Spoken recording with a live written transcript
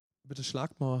Bitte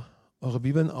schlagt mal eure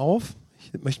Bibeln auf.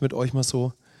 Ich möchte mit euch mal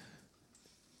so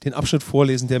den Abschnitt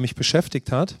vorlesen, der mich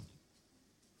beschäftigt hat.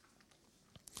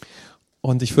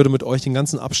 Und ich würde mit euch den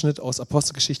ganzen Abschnitt aus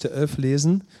Apostelgeschichte 11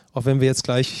 lesen, auch wenn wir jetzt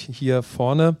gleich hier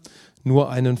vorne nur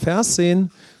einen Vers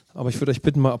sehen. Aber ich würde euch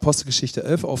bitten, mal Apostelgeschichte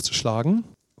 11 aufzuschlagen,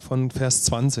 von Vers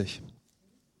 20.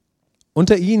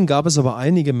 Unter ihnen gab es aber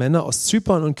einige Männer aus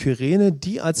Zypern und Kyrene,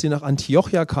 die, als sie nach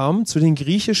Antiochia kamen, zu den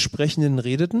griechisch Sprechenden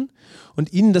redeten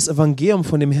und ihnen das Evangelium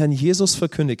von dem Herrn Jesus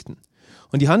verkündigten.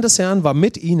 Und die Hand des Herrn war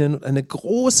mit ihnen und eine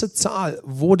große Zahl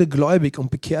wurde gläubig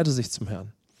und bekehrte sich zum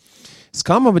Herrn. Es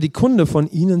kam aber die Kunde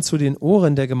von ihnen zu den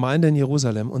Ohren der Gemeinde in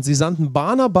Jerusalem und sie sandten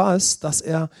Barnabas, dass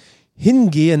er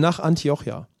hingehe nach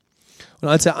Antiochia. Und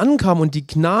als er ankam und die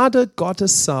Gnade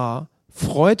Gottes sah,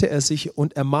 freute er sich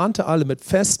und ermahnte alle, mit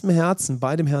festem Herzen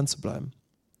bei dem Herrn zu bleiben.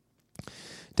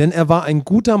 Denn er war ein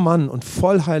guter Mann und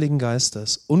voll Heiligen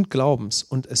Geistes und Glaubens,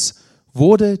 und es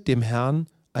wurde dem Herrn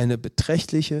eine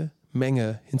beträchtliche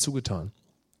Menge hinzugetan.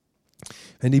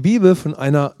 Wenn die Bibel von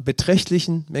einer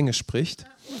beträchtlichen Menge spricht,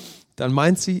 dann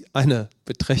meint sie eine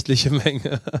beträchtliche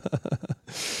Menge.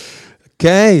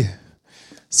 Okay,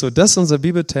 so das ist unser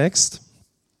Bibeltext.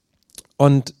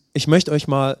 Und ich möchte euch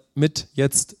mal mit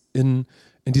jetzt in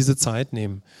diese Zeit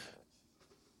nehmen.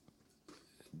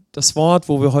 Das Wort,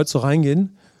 wo wir heute so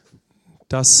reingehen,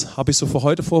 das habe ich so für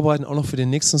heute vorbereitet, auch noch für den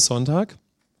nächsten Sonntag.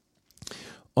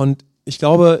 Und ich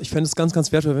glaube, ich fände es ganz,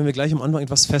 ganz wertvoll, wenn wir gleich am Anfang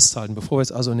etwas festhalten, bevor wir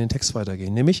jetzt also in den Text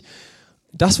weitergehen. Nämlich,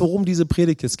 das, worum diese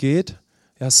Predigt jetzt geht,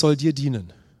 ja, es soll dir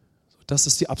dienen. Das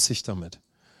ist die Absicht damit.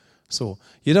 So,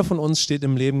 jeder von uns steht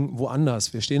im Leben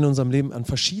woanders. Wir stehen in unserem Leben an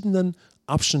verschiedenen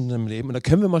Abschnitten im Leben. Und da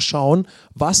können wir mal schauen,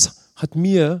 was hat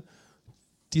mir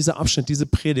dieser Abschnitt, diese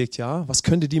Predigt, ja, was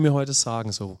könnte die mir heute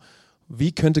sagen? So,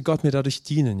 wie könnte Gott mir dadurch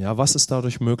dienen? Ja, was ist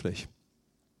dadurch möglich?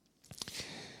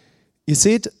 Ihr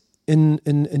seht in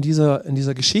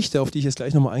dieser Geschichte, auf die ich jetzt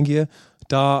gleich nochmal eingehe,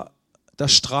 da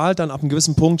strahlt dann ab einem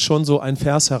gewissen Punkt schon so ein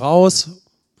Vers heraus,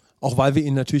 auch weil wir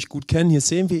ihn natürlich gut kennen. Hier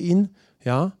sehen wir ihn,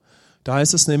 ja. Da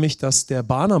heißt es nämlich, dass der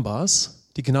Barnabas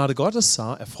die Gnade Gottes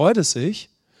sah, er freute sich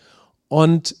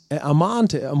und er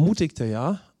ermahnte, er ermutigte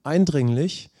ja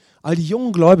eindringlich all die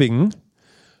jungen Gläubigen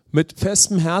mit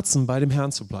festem Herzen bei dem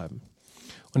Herrn zu bleiben.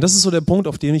 Und das ist so der Punkt,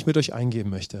 auf den ich mit euch eingehen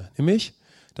möchte. Nämlich,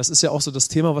 das ist ja auch so das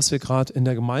Thema, was wir gerade in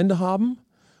der Gemeinde haben,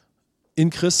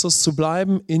 in Christus zu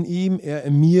bleiben, in ihm, er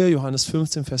in mir, Johannes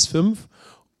 15, Vers 5.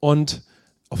 Und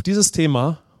auf dieses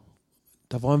Thema,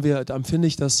 da empfinde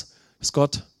ich, dass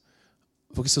Gott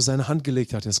wirklich so seine Hand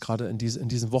gelegt hat, jetzt gerade in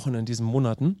diesen Wochen, in diesen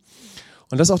Monaten.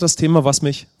 Und das ist auch das Thema, was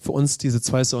mich für uns diese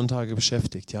 2 Sonntage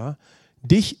beschäftigt. Ja?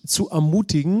 Dich zu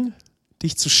ermutigen,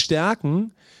 dich zu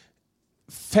stärken,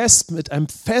 mit einem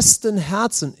festen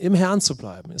Herzen im Herrn zu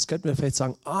bleiben. Jetzt könnten wir vielleicht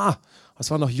sagen, das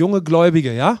waren noch junge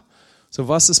Gläubige, ja? So,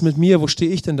 was ist mit mir, wo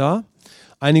stehe ich denn da?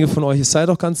 Einige von euch, ihr seid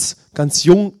doch ganz, ganz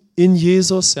jung in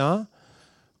Jesus, ja?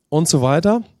 Und so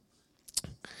weiter.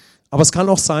 Aber es kann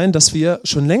auch sein, dass wir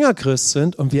schon länger Christ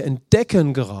sind und wir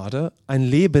entdecken gerade ein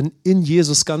Leben in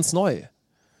Jesus ganz neu.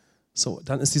 So,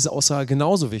 dann ist diese Aussage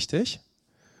genauso wichtig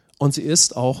und sie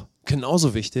ist auch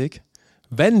genauso wichtig,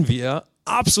 wenn wir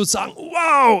absolut sagen,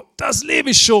 wow, das lebe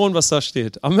ich schon, was da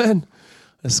steht. Amen.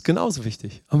 Das ist genauso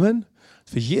wichtig. Amen.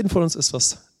 Für jeden von uns ist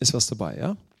was dabei,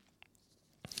 ja.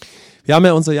 Wir haben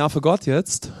ja unser Jahr für Gott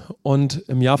jetzt und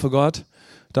im Jahr für Gott,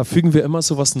 da fügen wir immer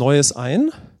so was Neues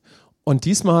ein. Und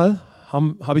diesmal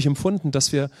habe ich empfunden,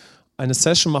 dass wir eine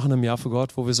Session machen im Jahr für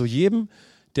Gott, wo wir so jedem,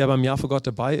 der beim Jahr für Gott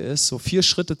dabei ist, so 4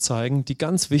 Schritte zeigen, die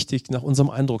ganz wichtig nach unserem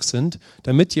Eindruck sind,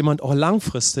 damit jemand auch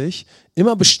langfristig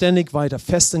immer beständig weiter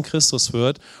fest in Christus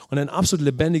wird und ein absolut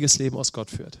lebendiges Leben aus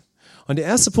Gott führt. Und der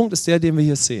erste Punkt ist der, den wir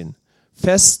hier sehen.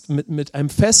 Fest, mit einem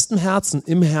festen Herzen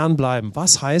im Herrn bleiben.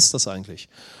 Was heißt das eigentlich?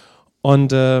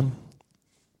 Und da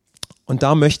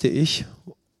möchte ich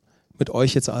mit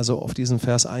euch jetzt also auf diesen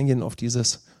Vers eingehen, auf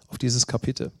dieses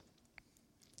Kapitel.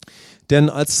 Denn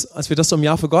als wir das so im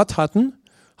Jahr für Gott hatten,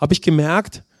 habe ich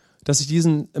gemerkt, dass ich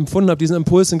empfunden habe, diesen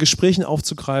Impuls in Gesprächen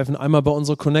aufzugreifen, einmal bei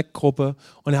unserer Connect-Gruppe,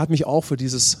 und er hat mich auch für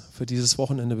dieses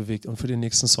Wochenende bewegt und für den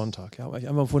nächsten Sonntag. Ja, weil ich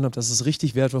einfach empfunden habe, das ist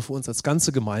richtig wertvoll für uns als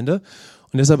ganze Gemeinde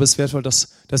und deshalb ist es wertvoll, dass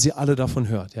ihr alle davon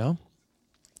hört. Ja?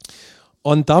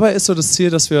 Und dabei ist so das Ziel,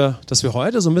 dass wir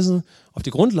heute so ein bisschen auf die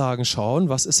Grundlagen schauen.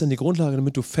 Was ist denn die Grundlage,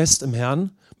 damit du fest im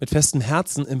Herrn, mit festem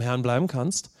Herzen im Herrn bleiben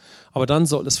kannst? Aber dann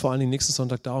soll es vor allen Dingen nächsten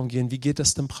Sonntag darum gehen, wie geht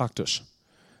das denn praktisch?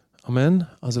 Amen.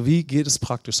 Also wie geht es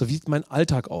praktisch? So wie sieht mein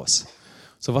Alltag aus?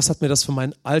 So was hat mir das für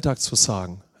meinen Alltag zu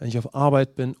sagen? Wenn ich auf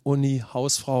Arbeit bin, Uni,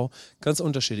 Hausfrau, ganz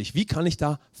unterschiedlich. Wie kann ich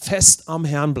da fest am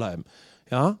Herrn bleiben?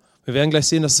 Ja, Wir werden gleich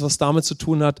sehen, dass es was damit zu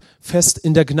tun hat, fest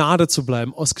in der Gnade zu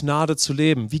bleiben, aus Gnade zu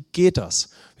leben. Wie geht das?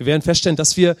 Wir werden feststellen,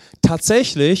 dass wir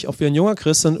tatsächlich, ob wir ein junger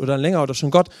Christ sind oder länger oder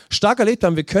schon Gott, stark erlebt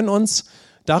haben, wir können uns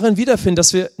darin wiederfinden,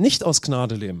 dass wir nicht aus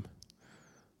Gnade leben.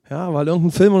 Ja, weil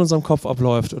irgendein Film in unserem Kopf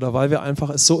abläuft oder weil wir einfach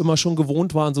es so immer schon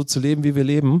gewohnt waren, so zu leben, wie wir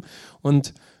leben.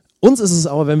 Und uns ist es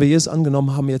aber, wenn wir Jesus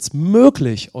angenommen haben, jetzt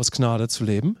möglich, aus Gnade zu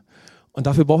leben. Und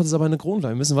dafür braucht es aber eine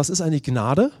Grundlage. Wir wissen, was ist eigentlich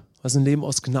Gnade? Was ist ein Leben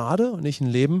aus Gnade und nicht ein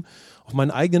Leben auf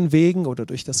meinen eigenen Wegen oder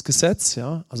durch das Gesetz?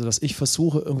 Ja? Also, dass ich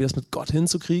versuche, irgendwie das mit Gott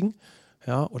hinzukriegen,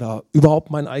 ja? Oder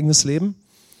überhaupt mein eigenes Leben.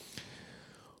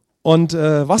 Und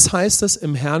was heißt es,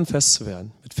 im Herrn fest zu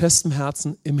werden? Mit festem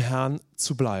Herzen im Herrn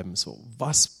zu bleiben. So,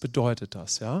 was bedeutet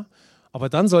das? Ja? Aber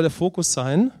dann soll der Fokus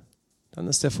sein, dann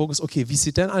ist der Fokus, okay, wie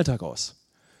sieht dein Alltag aus?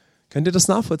 Könnt ihr das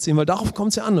nachvollziehen? Weil darauf kommt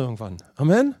es ja an irgendwann.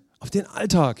 Amen? Auf den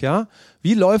Alltag, ja?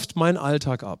 Wie läuft mein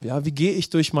Alltag ab? Ja? Wie gehe ich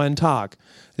durch meinen Tag?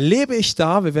 Lebe ich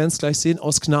da, wir werden es gleich sehen,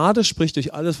 aus Gnade, sprich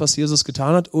durch alles, was Jesus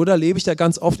getan hat, oder lebe ich da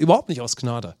ganz oft überhaupt nicht aus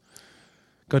Gnade?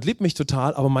 Gott liebt mich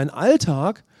total, aber mein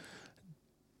Alltag,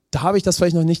 da habe ich das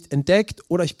vielleicht noch nicht entdeckt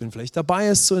oder ich bin vielleicht dabei,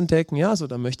 es zu entdecken, ja, so,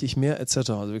 dann möchte ich mehr,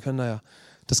 etc. Also wir können da ja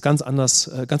das ganz anders,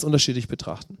 ganz unterschiedlich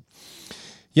betrachten.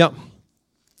 Ja,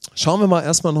 schauen wir mal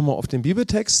erstmal nochmal auf den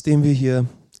Bibeltext, den wir hier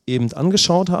eben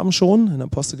angeschaut haben schon, in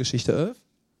Apostelgeschichte 11.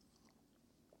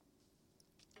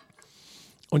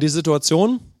 Und die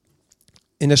Situation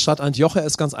in der Stadt Antiochia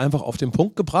ist ganz einfach auf den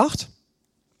Punkt gebracht.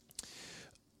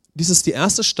 Dies ist die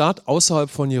erste Stadt außerhalb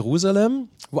von Jerusalem,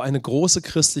 wo eine große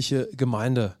christliche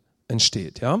Gemeinde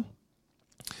entsteht. Ja?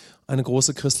 Eine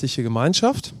große christliche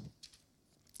Gemeinschaft.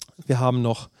 Wir haben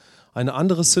noch eine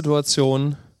andere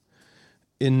Situation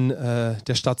in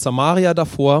der Stadt Samaria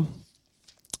davor,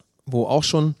 wo auch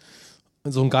schon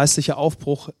so ein geistlicher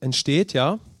Aufbruch entsteht.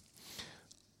 Ja?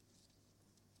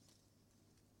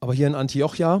 Aber hier in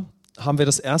Antiochia haben wir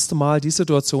das erste Mal die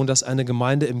Situation, dass eine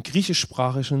Gemeinde im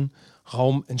griechischsprachigen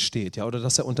Raum entsteht, ja, oder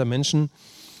dass er unter Menschen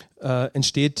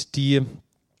entsteht, die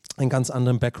einen ganz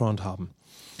anderen Background haben.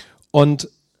 Und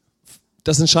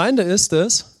das Entscheidende ist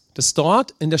dass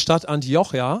dort in der Stadt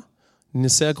Antiochia, die eine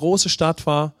sehr große Stadt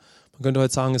war, man könnte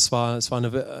heute sagen, es war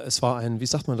ein, wie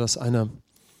sagt man das, eine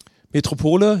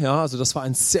Metropole, ja, also das war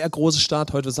eine sehr große Stadt,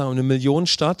 heute würde ich sagen eine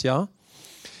Millionenstadt, ja,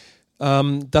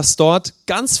 dass dort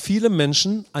ganz viele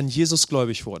Menschen an Jesus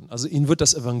gläubig wurden. Also ihnen wird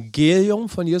das Evangelium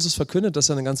von Jesus verkündet, das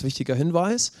ist ein ganz wichtiger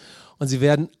Hinweis. Und sie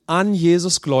werden an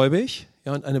Jesus gläubig,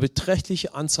 ja, und eine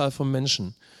beträchtliche Anzahl von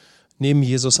Menschen nehmen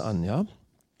Jesus an. Ja.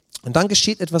 Und dann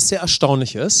geschieht etwas sehr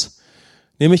Erstaunliches,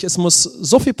 nämlich es muss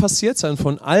so viel passiert sein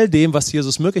von all dem, was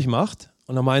Jesus möglich macht.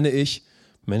 Und da meine ich,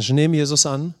 Menschen nehmen Jesus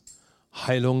an,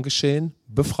 Heilungen geschehen,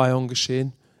 Befreiungen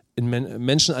geschehen, in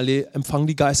Menschenallee empfangen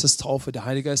die Geistestaufe, der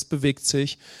Heilige Geist bewegt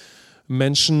sich.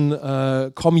 Menschen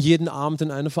kommen jeden Abend in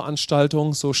eine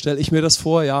Veranstaltung, so stelle ich mir das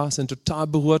vor, ja, sind total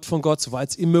berührt von Gott,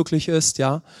 soweit es ihm möglich ist,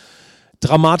 ja.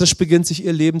 Dramatisch beginnt sich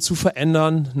ihr Leben zu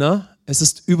verändern, ne? Es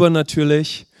ist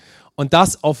übernatürlich und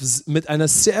das mit einer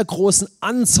sehr großen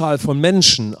Anzahl von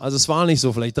Menschen, also es waren nicht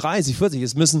so vielleicht 30, 40,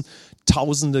 es müssen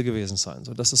Tausende gewesen sein,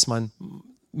 so, das ist meine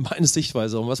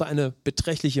Sichtweise und was war eine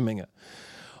beträchtliche Menge.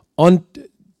 Und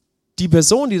die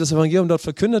Personen, die das Evangelium dort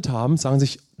verkündet haben, sagen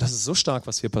sich, das ist so stark,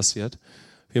 was hier passiert.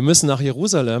 Wir müssen nach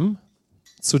Jerusalem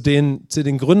zu den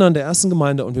Gründern der ersten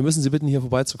Gemeinde und wir müssen sie bitten, hier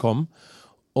vorbeizukommen,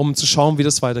 um zu schauen, wie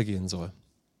das weitergehen soll.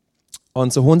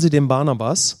 Und so holen sie den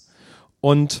Barnabas.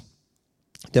 Und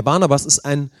der Barnabas ist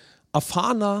ein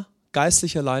erfahrener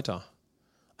geistlicher Leiter.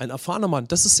 Ein erfahrener Mann,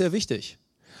 das ist sehr wichtig.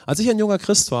 Als ich ein junger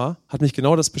Christ war, hat mich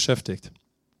genau das beschäftigt.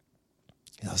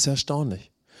 Ja, das ist ja erstaunlich.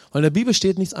 Weil in der Bibel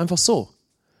steht nichts einfach so.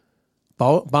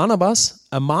 Barnabas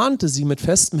ermahnte sie mit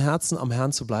festem Herzen am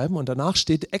Herrn zu bleiben und danach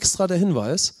steht extra der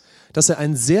Hinweis, dass er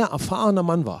ein sehr erfahrener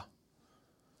Mann war.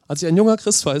 Als ich ein junger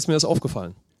Christ war, ist mir das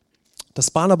aufgefallen,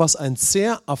 dass Barnabas ein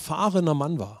sehr erfahrener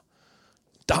Mann war.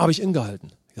 Da habe ich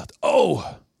innegehalten. Ich dachte, oh,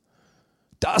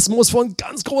 das muss von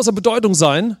ganz großer Bedeutung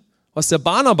sein, was der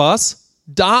Barnabas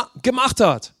da gemacht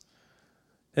hat.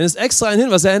 Denn es ist extra ein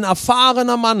Hinweis, dass er ein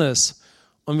erfahrener Mann ist.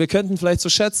 Und wir könnten vielleicht so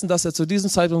schätzen, dass er zu diesem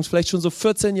Zeitpunkt vielleicht schon so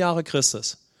 14 Jahre Christ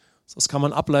ist. Das kann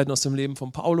man ableiten aus dem Leben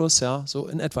von Paulus, ja, so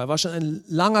in etwa. Er war schon ein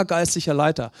langer geistlicher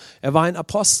Leiter. Er war ein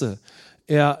Apostel.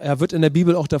 Er wird in der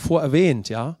Bibel auch davor erwähnt,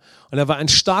 ja. Und er war ein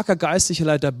starker geistlicher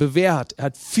Leiter, bewährt. Er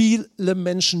hat viele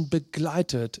Menschen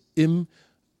begleitet im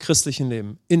christlichen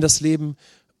Leben, in das Leben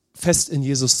fest in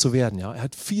Jesus zu werden. Ja? Er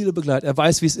hat viele begleitet. Er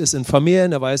weiß, wie es ist in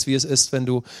Familien. Er weiß, wie es ist, wenn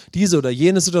du diese oder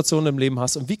jene Situation im Leben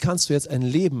hast. Und wie kannst du jetzt ein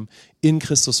Leben in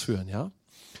Christus führen? Ja?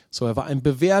 So, er war ein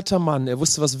bewährter Mann. Er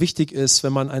wusste, was wichtig ist,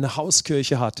 wenn man eine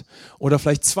Hauskirche hat oder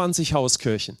vielleicht 20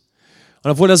 Hauskirchen.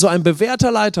 Und obwohl er so ein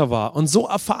bewährter Leiter war und so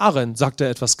erfahren, sagt er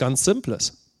etwas ganz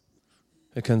Simples.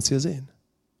 Wir können es hier sehen.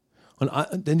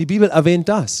 Denn die Bibel erwähnt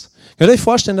das. Könnt ihr euch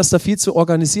vorstellen, dass da viel zu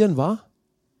organisieren war?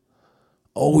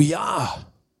 Oh ja,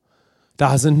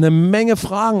 da sind eine Menge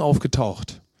Fragen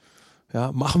aufgetaucht.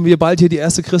 Ja, machen wir bald hier die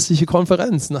erste christliche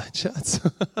Konferenz? Nein, Scherz.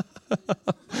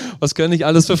 Was können nicht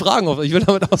alles für Fragen auftauchen? Ich will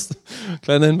damit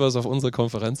kleiner Hinweis auf unsere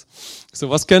Konferenz. So,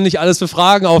 was können nicht alles für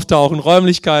Fragen auftauchen?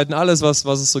 Räumlichkeiten, alles, was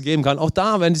es so geben kann. Auch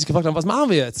da werden die sich gefragt haben, was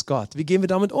machen wir jetzt, Gott? Wie gehen wir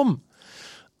damit um?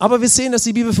 Aber wir sehen, dass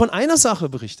die Bibel von einer Sache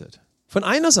berichtet. Von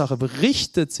einer Sache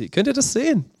berichtet sie. Könnt ihr das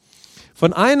sehen?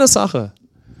 Von einer Sache.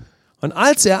 Und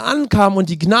als er ankam und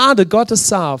die Gnade Gottes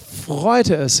sah,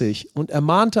 freute er sich und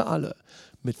ermahnte alle,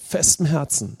 mit festem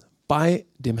Herzen bei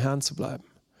dem Herrn zu bleiben.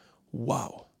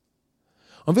 Wow.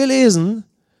 Und wir lesen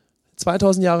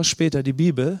 2000 Jahre später die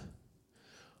Bibel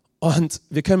und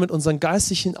wir können mit unseren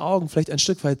geistlichen Augen vielleicht ein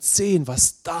Stück weit sehen,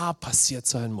 was da passiert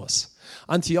sein muss.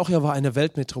 Antiochia war eine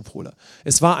Weltmetropole.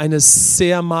 Es war eine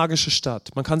sehr magische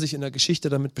Stadt. Man kann sich in der Geschichte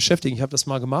damit beschäftigen. Ich habe das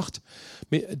mal gemacht.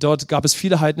 Dort gab es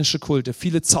viele heidnische Kulte,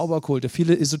 viele Zauberkulte,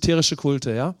 viele esoterische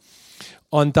Kulte. Ja?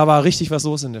 Und da war richtig was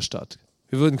los in der Stadt.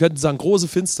 Könnten sagen, große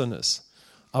Finsternis.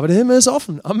 Aber der Himmel ist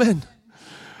offen. Amen.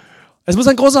 Es muss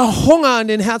ein großer Hunger in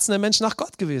den Herzen der Menschen nach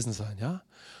Gott gewesen sein. Ja?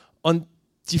 Und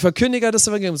die Verkündiger des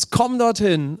Evangeliums kommen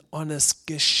dorthin und es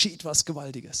geschieht was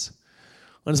Gewaltiges.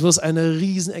 Und es muss eine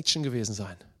riesen Action gewesen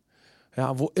sein.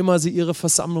 Ja, wo immer sie ihre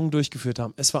Versammlungen durchgeführt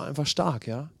haben. Es war einfach stark.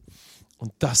 Ja?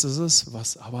 Und das ist es,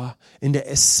 was aber in der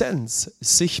Essenz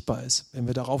sichtbar ist, wenn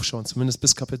wir darauf schauen. Zumindest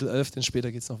bis Kapitel 11, denn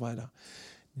später geht es noch weiter.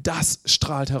 Das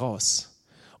strahlt heraus.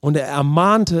 Und er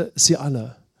ermahnte sie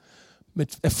alle.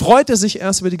 Er freute sich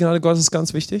erst über die Gnade Gottes, ist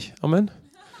ganz wichtig. Amen.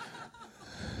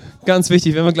 Ganz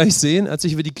wichtig, werden wir gleich sehen. Er hat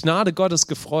sich über die Gnade Gottes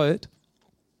gefreut.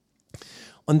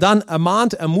 Und dann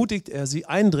ermutigt er sie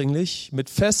eindringlich, mit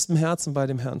festem Herzen bei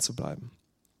dem Herrn zu bleiben.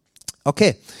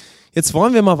 Okay, jetzt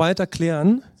wollen wir mal weiter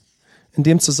klären, in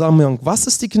dem Zusammenhang, was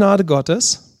ist die Gnade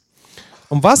Gottes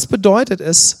und was bedeutet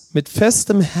es, mit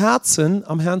festem Herzen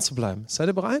am Herrn zu bleiben? Seid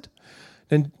ihr bereit?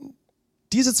 Denn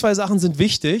diese zwei Sachen sind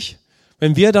wichtig,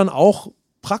 wenn wir dann auch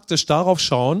praktisch darauf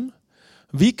schauen,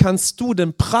 wie kannst du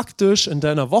denn praktisch in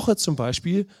deiner Woche zum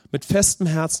Beispiel mit festem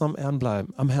Herzen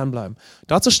am Herrn bleiben.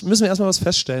 Dazu müssen wir erstmal was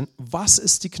feststellen. Was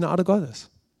ist die Gnade Gottes?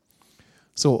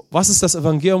 So, was ist das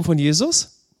Evangelium von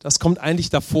Jesus? Das kommt eigentlich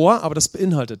davor, aber das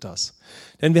beinhaltet das.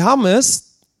 Denn wir haben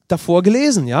es davor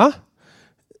gelesen, ja?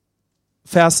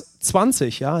 Vers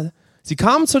 20, ja? Sie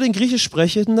kamen zu den griechisch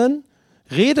Sprechenden,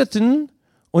 redeten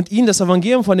und ihnen das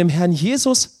Evangelium von dem Herrn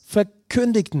Jesus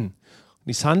verkündigten.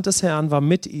 Und die Hand des Herrn war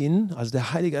mit ihnen, also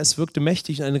der Heilige Geist wirkte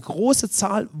mächtig und eine große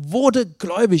Zahl wurde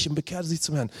gläubig und bekehrte sich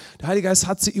zum Herrn. Der Heilige Geist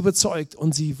hat sie überzeugt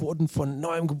und sie wurden von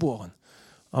neuem geboren.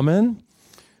 Amen.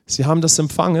 Sie haben das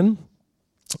empfangen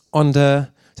und sie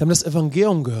haben das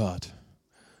Evangelium gehört.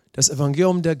 Das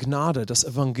Evangelium der Gnade, das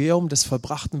Evangelium des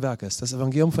vollbrachten Werkes, das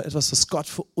Evangelium von etwas, was Gott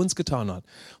für uns getan hat.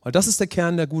 Weil das ist der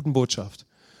Kern der guten Botschaft.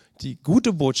 Die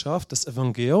gute Botschaft, das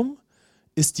Evangelium,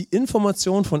 ist die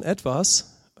Information von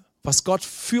etwas, was Gott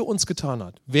für uns getan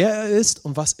hat. Wer er ist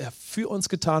und was er für uns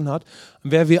getan hat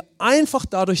und wer wir einfach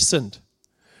dadurch sind.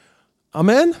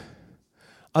 Amen.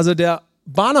 Also der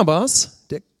Barnabas,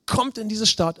 der kommt in diese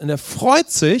Stadt und er freut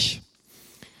sich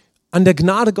an der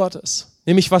Gnade Gottes.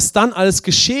 Nämlich was dann alles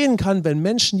geschehen kann, wenn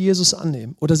Menschen Jesus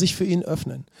annehmen oder sich für ihn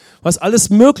öffnen. Was alles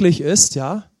möglich ist,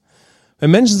 ja, wenn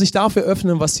Menschen sich dafür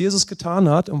öffnen, was Jesus getan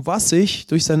hat und was sich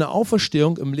durch seine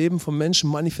Auferstehung im Leben von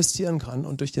Menschen manifestieren kann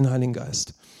und durch den Heiligen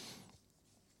Geist.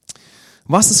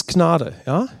 Was ist Gnade?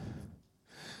 Ja?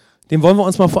 Dem wollen wir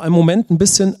uns mal vor einem Moment ein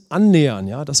bisschen annähern,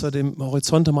 ja? Dass wir den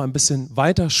Horizont mal ein bisschen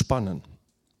weiter spannen.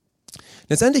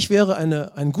 Letztendlich wäre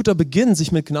ein guter Beginn,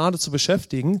 sich mit Gnade zu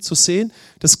beschäftigen, zu sehen,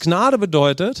 dass Gnade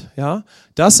bedeutet, ja,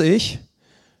 dass ich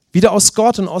wieder aus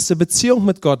Gott und aus der Beziehung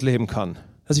mit Gott leben kann.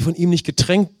 Dass ich von ihm nicht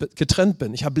getrennt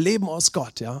bin. Ich habe Leben aus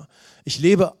Gott, ja. Ich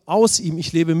lebe aus ihm,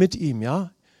 ich lebe mit ihm,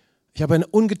 ja. Ich habe eine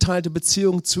ungeteilte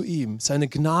Beziehung zu ihm. Seine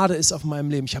Gnade ist auf meinem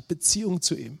Leben. Ich habe Beziehung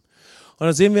zu ihm. Und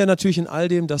dann sehen wir natürlich in all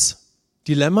dem das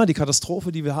Dilemma, die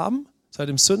Katastrophe, die wir haben, seit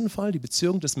dem Sündenfall, die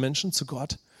Beziehung des Menschen zu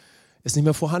Gott ist nicht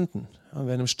mehr vorhanden. Wir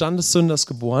werden im Stand des Sünders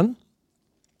geboren.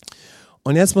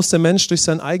 Und jetzt muss der Mensch durch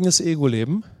sein eigenes Ego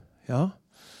leben, ja.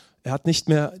 Er hat nicht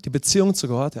mehr die Beziehung zu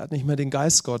Gott, er hat nicht mehr den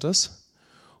Geist Gottes.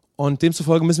 Und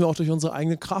demzufolge müssen wir auch durch unsere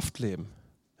eigene Kraft leben.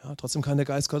 Ja, trotzdem kann der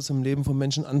Geist Gottes im Leben von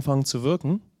Menschen anfangen zu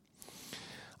wirken.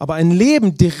 Aber ein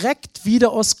Leben direkt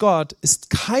wieder aus Gott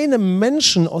ist keinem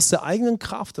Menschen aus der eigenen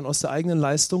Kraft und aus der eigenen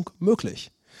Leistung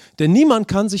möglich. Denn niemand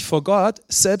kann sich vor Gott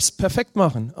selbst perfekt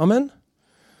machen. Amen?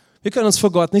 Wir können uns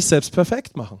vor Gott nicht selbst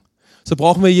perfekt machen. so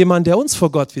brauchen wir jemanden, der uns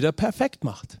vor Gott wieder perfekt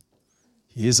macht.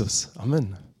 Jesus,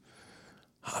 Amen.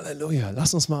 Halleluja.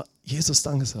 Lass uns mal Jesus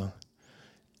Danke sagen.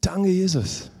 Danke,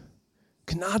 Jesus.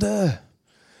 Gnade.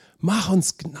 Mach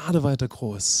uns Gnade weiter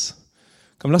groß.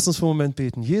 Komm, lass uns für einen Moment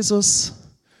beten. Jesus,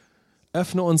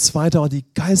 öffne uns weiter die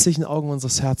geistlichen Augen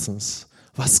unseres Herzens,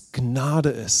 was Gnade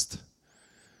ist.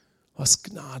 Was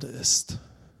Gnade ist.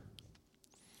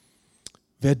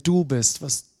 Wer du bist,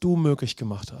 was du möglich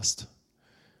gemacht hast.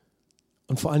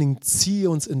 Und vor allen Dingen ziehe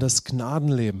uns in das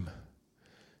Gnadenleben.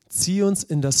 Ziehe uns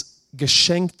in das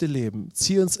geschenkte Leben.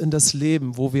 Ziehe uns in das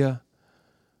Leben, wo wir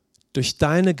durch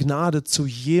deine Gnade zu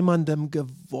jemandem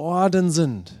geworden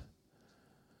sind.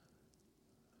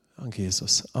 Danke,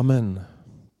 Jesus. Amen.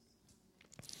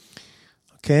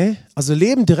 Okay, also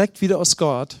Leben direkt wieder aus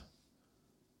Gott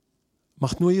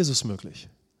macht nur Jesus möglich.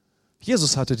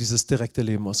 Jesus hatte dieses direkte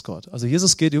Leben aus Gott. Also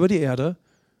Jesus geht über die Erde,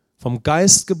 vom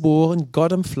Geist geboren,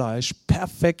 Gott im Fleisch,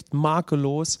 perfekt,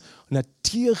 makellos und hat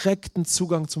direkten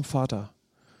Zugang zum Vater.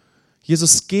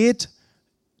 Jesus geht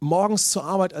morgens zur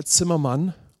Arbeit als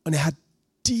Zimmermann und er hat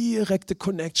direkte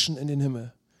Connection in den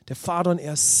Himmel. Der Vater und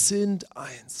er sind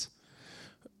eins.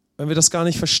 Wenn wir das gar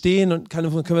nicht verstehen, und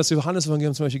können wir das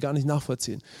Johannes-Evangelium zum Beispiel gar nicht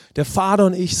nachvollziehen. Der Vater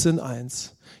und ich sind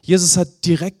eins. Jesus hat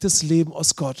direktes Leben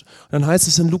aus Gott. Und dann heißt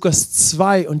es in Lukas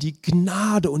 2, und die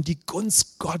Gnade und die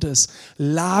Gunst Gottes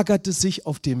lagerte sich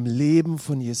auf dem Leben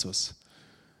von Jesus.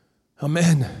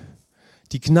 Amen.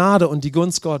 Die Gnade und die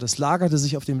Gunst Gottes lagerte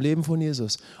sich auf dem Leben von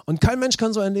Jesus. Und kein Mensch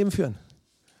kann so ein Leben führen.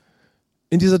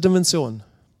 In dieser Dimension.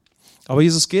 Aber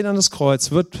Jesus geht an das Kreuz,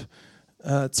 wird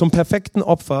zum perfekten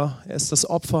Opfer. Er ist das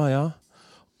Opfer, ja.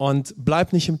 Und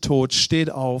bleibt nicht im Tod,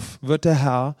 steht auf, wird der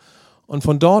Herr. Und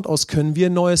von dort aus können wir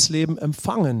neues Leben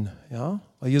empfangen, ja,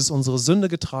 weil Jesus unsere Sünde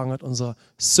getragen hat. Unser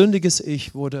sündiges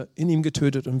Ich wurde in ihm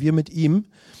getötet und wir mit ihm.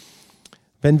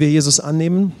 Wenn wir Jesus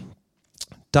annehmen,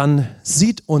 dann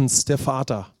sieht uns der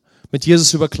Vater mit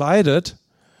Jesus überkleidet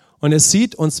und er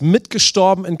sieht uns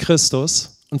mitgestorben in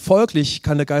Christus und folglich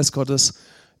kann der Geist Gottes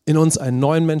in uns einen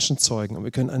neuen Menschen zeugen und wir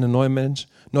können eine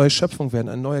neue Schöpfung werden,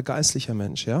 ein neuer geistlicher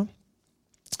Mensch, ja.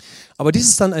 Aber dies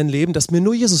ist dann ein Leben, das mir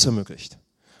nur Jesus ermöglicht.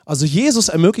 Also Jesus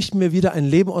ermöglicht mir wieder ein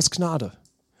Leben aus Gnade.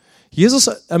 Jesus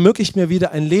ermöglicht mir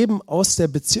wieder ein Leben aus der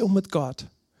Beziehung mit Gott,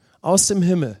 aus dem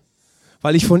Himmel.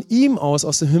 Weil ich von ihm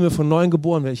aus dem Himmel von neuem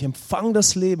geboren werde. Ich empfange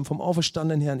das Leben vom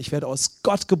auferstandenen Herrn. Ich werde aus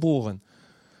Gott geboren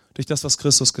durch das, was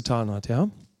Christus getan hat. Ja?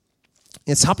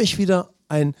 Jetzt habe ich wieder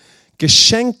ein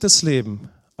geschenktes Leben,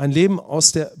 ein Leben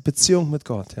aus der Beziehung mit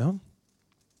Gott. Ja?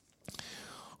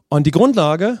 Und die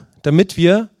Grundlage, damit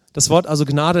wir das Wort also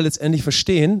Gnade letztendlich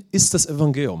verstehen, ist das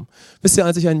Evangelium. Wisst ihr,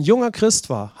 als ich ein junger Christ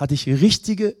war, hatte ich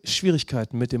richtige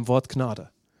Schwierigkeiten mit dem Wort Gnade.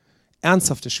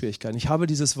 Ernsthafte Schwierigkeiten. Ich habe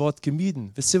dieses Wort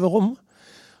gemieden. Wisst ihr warum?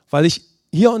 Weil ich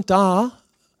hier und da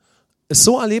es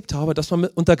so erlebt habe, dass man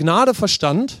unter Gnade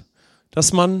verstand,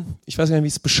 dass man, ich weiß gar nicht, wie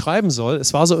ich es beschreiben soll,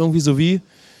 es war so irgendwie so wie,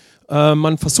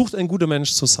 man versucht ein guter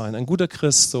Mensch zu sein, ein guter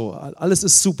Christ, so, alles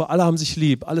ist super, alle haben sich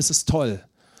lieb, alles ist toll.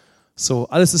 So,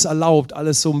 alles ist erlaubt,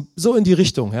 alles so in die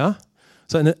Richtung, ja.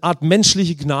 So eine Art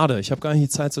menschliche Gnade. Ich habe gar nicht die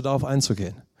Zeit, so darauf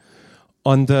einzugehen.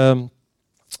 Und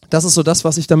das ist so das,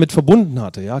 was ich damit verbunden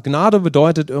hatte, ja. Gnade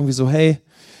bedeutet irgendwie so, hey,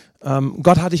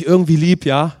 Gott hat dich irgendwie lieb,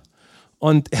 ja,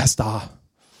 und er ist da.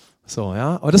 So,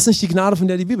 ja. Aber das ist nicht die Gnade, von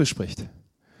der die Bibel spricht.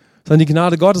 Sondern die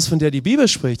Gnade Gottes, von der die Bibel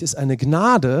spricht, ist eine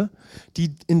Gnade,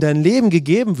 die in dein Leben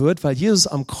gegeben wird, weil Jesus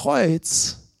am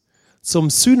Kreuz zum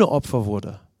Sühneopfer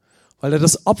wurde. Weil er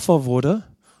das Opfer wurde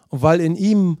und weil in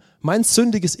ihm mein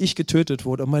sündiges Ich getötet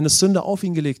wurde und meine Sünde auf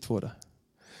ihn gelegt wurde.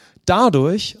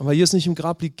 Dadurch, und weil Jesus nicht im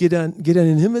Grab liegt, geht er in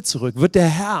den Himmel zurück, wird der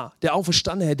Herr, der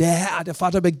Auferstandene, der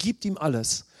Vater übergibt ihm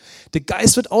alles. Der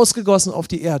Geist wird ausgegossen auf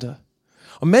die Erde.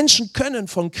 Und Menschen können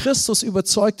von Christus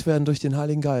überzeugt werden durch den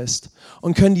Heiligen Geist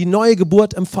und können die neue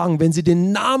Geburt empfangen, wenn sie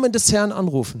den Namen des Herrn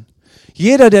anrufen.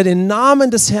 Jeder, der den Namen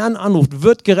des Herrn anruft,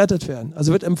 wird gerettet werden.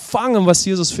 Also wird empfangen, was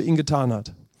Jesus für ihn getan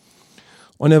hat.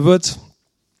 Und er wird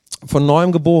von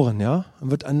neuem geboren, ja. Er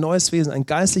wird ein neues Wesen, ein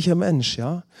geistlicher Mensch,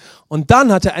 ja. Und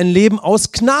dann hat er ein Leben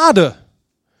aus Gnade.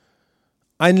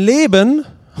 Ein Leben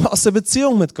aus der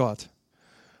Beziehung mit Gott.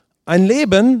 Ein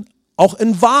Leben auch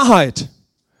in Wahrheit.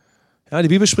 Ja, die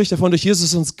Bibel spricht davon, durch Jesus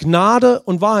ist uns Gnade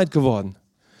und Wahrheit geworden.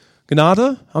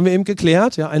 Gnade, haben wir eben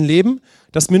geklärt, ja, ein Leben,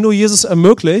 das mir nur Jesus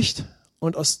ermöglicht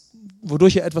und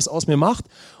wodurch er etwas aus mir macht.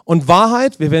 Und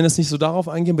Wahrheit, wir werden jetzt nicht so darauf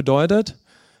eingehen, bedeutet,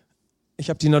 ich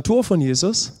habe die Natur von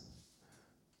Jesus,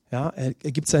 ja, er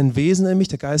gibt sein Wesen in mich,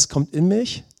 der Geist kommt in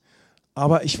mich,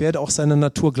 aber ich werde auch seiner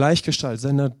Natur gleichgestaltet,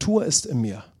 seine Natur ist in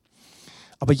mir.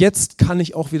 Aber jetzt kann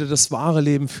ich auch wieder das wahre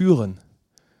Leben führen.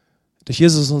 Durch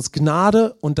Jesus ist uns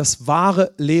Gnade und das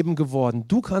wahre Leben geworden.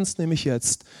 Du kannst nämlich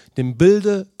jetzt dem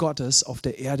Bilde Gottes auf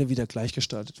der Erde wieder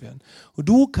gleichgestaltet werden. Und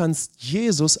du kannst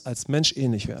Jesus als Mensch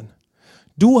ähnlich werden.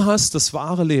 Du hast das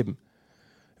wahre Leben.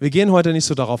 Wir gehen heute nicht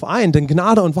so darauf ein, denn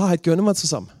Gnade und Wahrheit gehören immer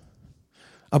zusammen.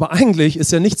 Aber eigentlich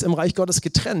ist ja nichts im Reich Gottes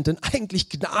getrennt, denn eigentlich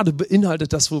Gnade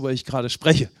beinhaltet das, worüber ich gerade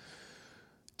spreche.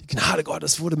 Die Gnade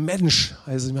Gottes wurde Mensch,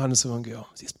 heißt es im Johannes-Evangelium.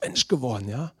 Sie ist Mensch geworden,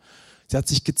 ja. Sie hat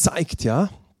sich gezeigt, ja.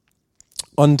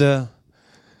 Und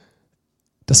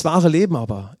das wahre Leben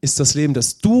aber ist das Leben,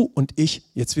 das du und ich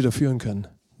jetzt wieder führen können.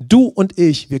 Du und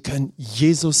ich, wir können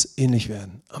Jesus ähnlich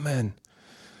werden. Amen.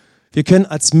 Wir können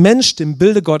als Mensch dem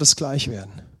Bilde Gottes gleich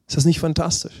werden. Ist das nicht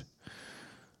fantastisch?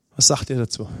 Was sagt ihr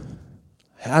dazu?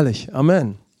 Herrlich.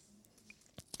 Amen.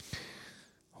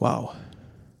 Wow.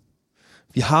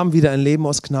 Wir haben wieder ein Leben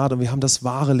aus Gnade und wir haben das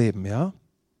wahre Leben, ja?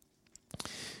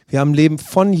 Wir haben Leben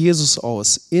von Jesus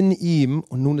aus, in ihm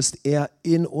und nun ist er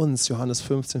in uns, Johannes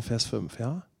 15, Vers 5.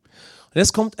 Ja? Und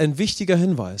jetzt kommt ein wichtiger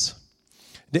Hinweis.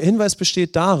 Der Hinweis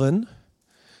besteht darin,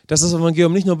 dass das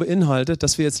Evangelium nicht nur beinhaltet,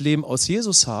 dass wir jetzt Leben aus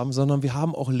Jesus haben, sondern wir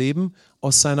haben auch Leben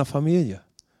aus seiner Familie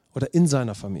oder in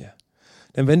seiner Familie.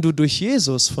 Denn wenn du durch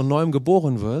Jesus von neuem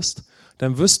geboren wirst,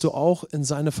 dann wirst du auch in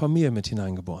seine Familie mit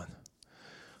hineingeboren.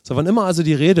 So, wann immer also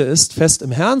die Rede ist, fest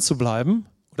im Herrn zu bleiben,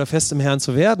 oder fest im Herrn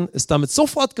zu werden, ist damit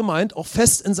sofort gemeint, auch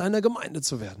fest in seiner Gemeinde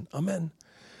zu werden. Amen.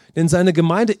 Denn seine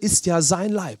Gemeinde ist ja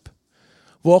sein Leib.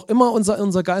 Wo auch immer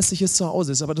unser geistliches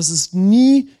Zuhause ist. Aber das ist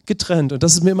nie getrennt. Und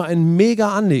das ist mir immer ein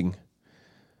mega Anliegen.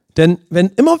 Denn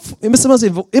ihr müsst immer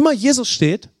sehen, wo immer Jesus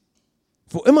steht,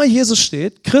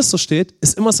 Christus steht,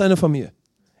 ist immer seine Familie.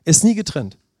 Ist nie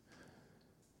getrennt.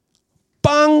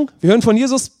 Bang, wir hören von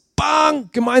Jesus, bang,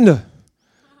 Gemeinde.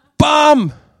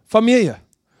 Bam, Familie.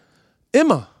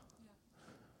 Immer.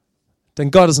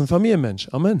 Denn Gott ist ein Familienmensch.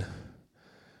 Amen.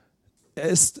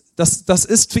 Das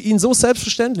ist für ihn so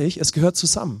selbstverständlich, es gehört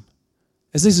zusammen.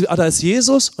 Es ist nicht so, da ist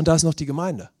Jesus und da ist noch die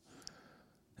Gemeinde.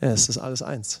 Ja, es ist alles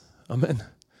eins. Amen.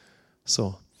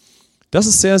 So. Das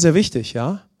ist sehr, sehr wichtig,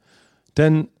 ja.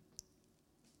 Denn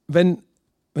wenn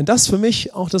das für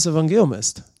mich auch das Evangelium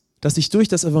ist, dass ich durch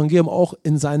das Evangelium auch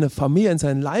in seine Familie, in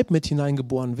seinen Leib mit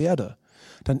hineingeboren werde,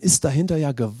 dann ist dahinter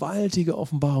ja gewaltige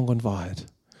Offenbarung und Wahrheit.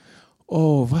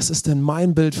 Oh, was ist denn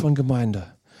mein Bild von Gemeinde?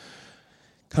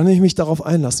 Kann ich mich darauf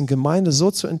einlassen, Gemeinde so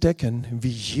zu entdecken,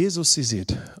 wie Jesus sie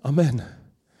sieht? Amen.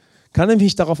 Kann ich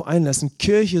mich darauf einlassen,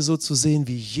 Kirche so zu sehen,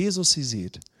 wie Jesus sie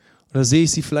sieht? Oder sehe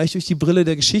ich sie vielleicht durch die Brille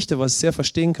der Geschichte, was ich sehr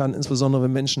verstehen kann, insbesondere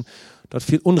wenn Menschen dort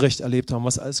viel Unrecht erlebt haben,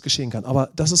 was alles geschehen kann. Aber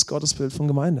das ist Gottes Bild von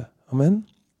Gemeinde. Amen.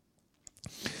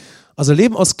 Also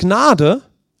Leben aus Gnade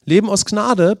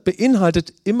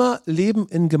beinhaltet immer Leben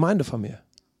in Gemeindefamilie.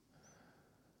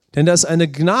 Denn da ist eine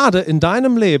Gnade in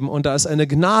deinem Leben und da ist eine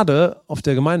Gnade auf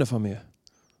der Gemeindefamilie.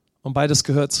 Und beides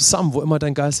gehört zusammen, wo immer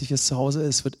dein geistliches Zuhause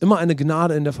ist, wird immer eine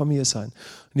Gnade in der Familie sein.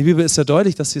 Und die Bibel ist ja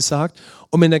deutlich, dass sie sagt,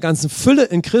 um in der ganzen Fülle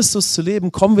in Christus zu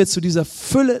leben, kommen wir zu dieser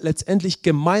Fülle letztendlich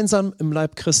gemeinsam im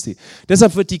Leib Christi.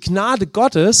 Deshalb wird die Gnade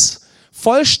Gottes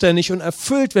vollständig und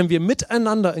erfüllt, wenn wir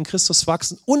miteinander in Christus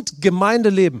wachsen und Gemeinde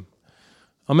leben.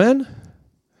 Amen.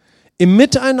 Im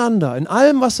Miteinander, in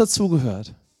allem, was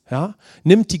dazugehört, ja,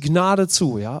 nimmt die Gnade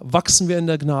zu. Ja, wachsen wir in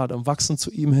der Gnade und wachsen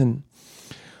zu ihm hin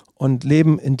und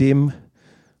leben in dem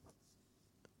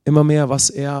immer mehr, was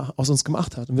er aus uns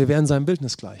gemacht hat. Und wir werden seinem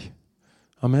Bildnis gleich.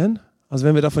 Amen. Also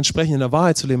wenn wir davon sprechen, in der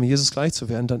Wahrheit zu leben, Jesus gleich zu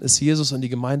werden, dann ist Jesus und die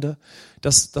Gemeinde,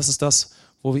 das ist das,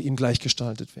 wo wir ihm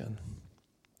gleichgestaltet werden.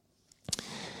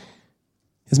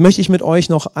 Jetzt möchte ich mit euch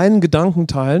noch einen Gedanken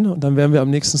teilen und dann werden wir am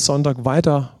nächsten Sonntag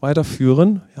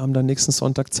weiterführen. Wir haben dann nächsten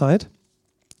Sonntag Zeit.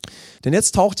 Denn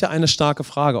jetzt taucht ja eine starke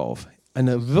Frage auf,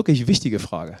 eine wirklich wichtige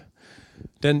Frage.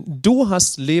 Denn du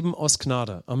hast Leben aus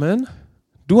Gnade. Amen.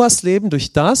 Du hast Leben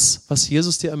durch das, was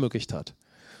Jesus dir ermöglicht hat.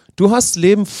 Du hast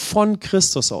Leben von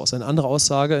Christus aus. Eine andere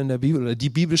Aussage in der Bibel oder die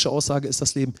biblische Aussage ist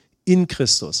das Leben in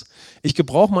Christus. Ich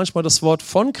gebrauche manchmal das Wort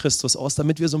von Christus aus,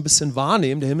 damit wir so ein bisschen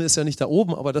wahrnehmen, der Himmel ist ja nicht da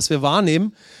oben, aber dass wir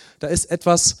wahrnehmen, da ist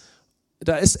etwas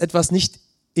nicht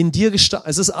in dir gestartet,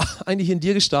 es ist eigentlich in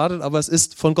dir gestartet, aber es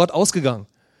ist von Gott ausgegangen.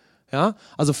 Ja?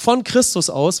 Also von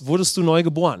Christus aus wurdest du neu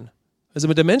geboren. Also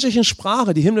mit der menschlichen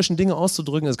Sprache die himmlischen Dinge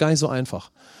auszudrücken, ist gar nicht so einfach.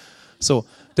 So,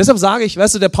 deshalb sage ich,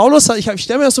 weißt du, der Paulus, ich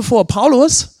stelle mir das so vor,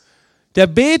 Paulus, der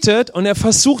betet und er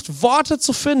versucht Worte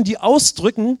zu finden,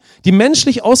 die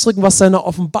menschlich ausdrücken, was seiner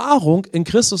Offenbarung in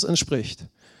Christus entspricht.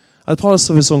 Also Paulus ist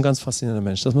sowieso ein ganz faszinierender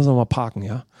Mensch, das müssen wir mal parken,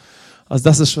 ja. Also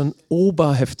das ist schon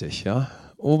oberheftig, ja.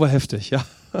 Oberheftig, ja.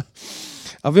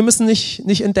 Aber wir müssen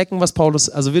nicht entdecken, was Paulus,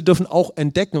 also wir dürfen auch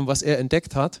entdecken, was er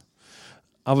entdeckt hat.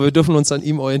 Aber wir dürfen uns an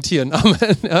ihm orientieren.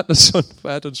 Amen. Er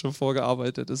hat uns schon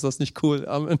vorgearbeitet. Ist das nicht cool?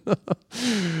 Amen.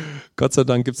 Gott sei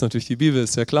Dank gibt es natürlich die Bibel,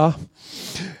 ist ja klar.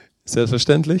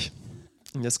 Selbstverständlich.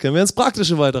 Und jetzt können wir ins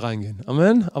Praktische weiter reingehen.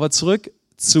 Amen. Aber zurück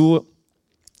zu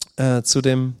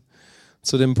dem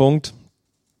Punkt,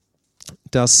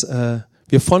 dass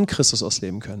wir von Christus aus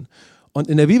leben können. Und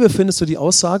in der Bibel findest du die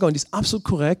Aussage, und die ist absolut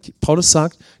korrekt, Paulus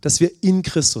sagt, dass wir in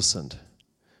Christus sind.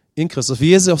 In Christus.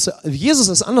 Wie Jesus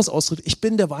es anders ausdrückt, ich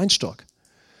bin der Weinstock.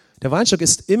 Der Weinstock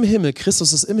ist im Himmel,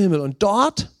 Christus ist im Himmel. Und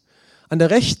dort, an der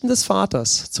Rechten des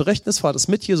Vaters, zur Rechten des Vaters,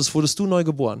 mit Jesus wurdest du neu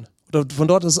geboren. Oder von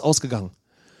dort ist es ausgegangen.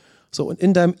 So, und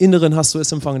in deinem Inneren hast du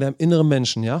es empfangen, deinem inneren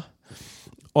Menschen, ja.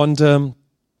 Und wir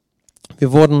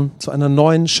wurden zu einer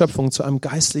neuen Schöpfung, zu einem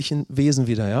geistlichen Wesen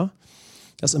wieder, ja.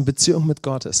 Das in Beziehung mit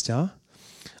Gott ist, ja.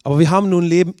 Aber wir haben nun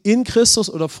Leben in Christus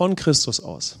oder von Christus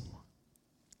aus.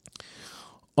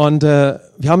 Und wir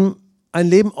haben ein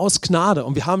Leben aus Gnade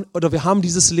und wir haben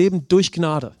dieses Leben durch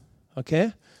Gnade,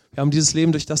 okay? Wir haben dieses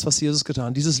Leben durch das, was Jesus getan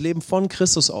hat. Dieses Leben von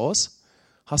Christus aus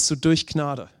hast du durch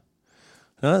Gnade.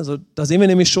 Ja, also da sehen wir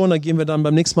nämlich schon, da gehen wir dann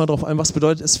beim nächsten Mal drauf ein, was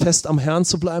bedeutet es, fest am Herrn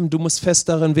zu bleiben. Du musst fest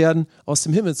darin werden, aus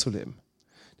dem Himmel zu leben.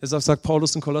 Deshalb sagt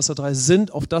Paulus in Kolosser 3,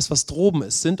 sind auf das, was droben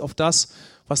ist, sind auf das,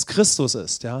 was Christus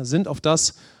ist, ja, sind auf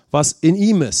das, was in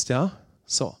ihm ist, ja.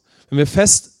 So, wenn wir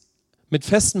mit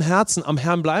festem Herzen am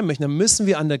Herrn bleiben möchten, dann müssen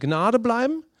wir an der Gnade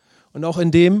bleiben und auch in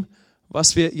dem,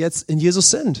 was wir jetzt in Jesus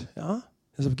sind, ja.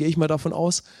 Deshalb gehe ich mal davon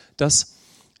aus, dass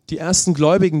die ersten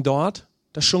Gläubigen dort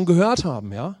das schon gehört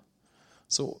haben, ja.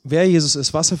 So, wer Jesus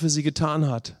ist, was er für sie getan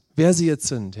hat, wer sie jetzt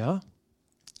sind, ja.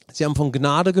 Sie haben von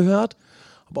Gnade gehört,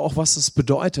 aber auch was es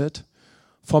bedeutet,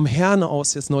 vom Herrn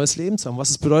aus jetzt neues Leben zu haben.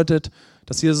 Was es bedeutet,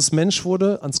 dass Jesus Mensch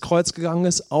wurde, ans Kreuz gegangen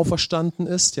ist, auferstanden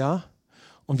ist, ja,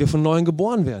 und wir von Neuem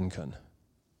geboren werden können.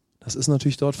 Das ist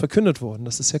natürlich dort verkündet worden,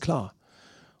 das ist ja klar.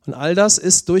 Und all das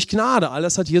ist durch Gnade, all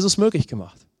das hat Jesus möglich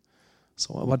gemacht.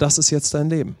 So, aber das ist jetzt dein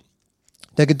Leben.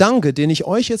 Der Gedanke, den ich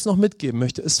euch jetzt noch mitgeben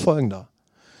möchte, ist folgender.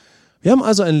 Wir haben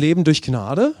also ein Leben durch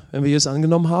Gnade, wenn wir Jesus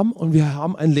angenommen haben, und wir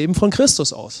haben ein Leben von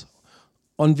Christus aus.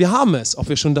 Und wir haben es, ob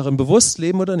wir schon darin bewusst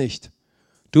leben oder nicht.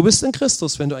 Du bist in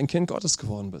Christus, wenn du ein Kind Gottes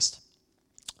geworden bist.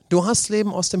 Du hast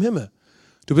Leben aus dem Himmel.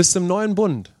 Du bist im neuen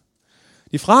Bund.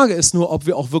 Die Frage ist nur, ob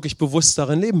wir auch wirklich bewusst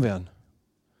darin leben werden.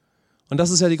 Und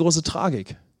das ist ja die große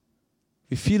Tragik.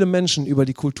 Wie viele Menschen über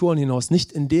die Kulturen hinaus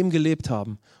nicht in dem gelebt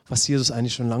haben, was Jesus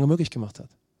eigentlich schon lange möglich gemacht hat.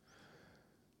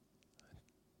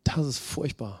 Das ist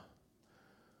furchtbar.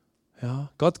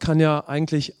 Ja, Gott kann ja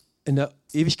eigentlich in der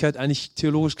Ewigkeit eigentlich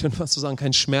theologisch, können wir so sagen,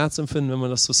 keinen Schmerz empfinden, wenn man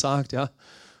das so sagt. Ja?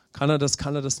 Kann er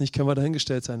das nicht, können wir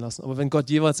dahingestellt sein lassen. Aber wenn Gott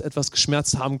jeweils etwas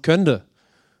geschmerzt haben könnte,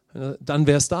 dann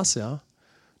wäre es das, ja.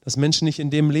 Dass Menschen nicht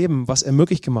in dem leben, was er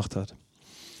möglich gemacht hat.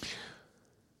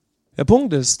 Der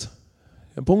Punkt ist,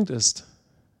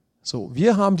 so,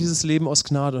 wir haben dieses Leben aus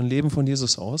Gnade und Leben von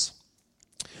Jesus aus.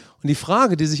 Und die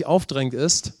Frage, die sich aufdrängt,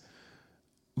 ist,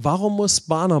 warum muss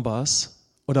Barnabas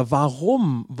oder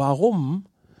warum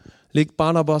legt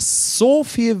Barnabas so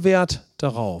viel Wert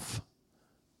darauf,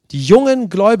 die jungen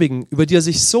Gläubigen, über die er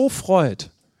sich so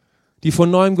freut, die von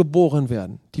Neuem geboren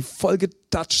werden, die voll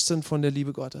getatscht sind von der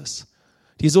Liebe Gottes,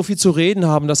 die so viel zu reden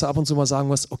haben, dass er ab und zu mal sagen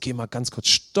muss, okay, mal ganz kurz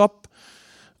Stopp,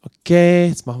 okay,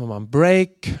 jetzt machen wir mal einen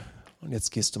Break und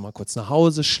jetzt gehst du mal kurz nach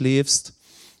Hause, schläfst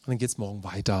und dann geht es morgen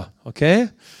weiter, okay?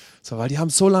 So, weil die haben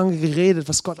so lange geredet,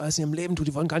 was Gott alles in ihrem Leben tut,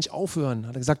 die wollen gar nicht aufhören.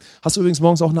 Hat er gesagt, hast du übrigens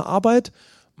morgens auch eine Arbeit?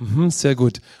 Sehr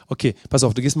gut. Okay, pass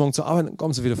auf, du gehst morgen zur Arbeit, dann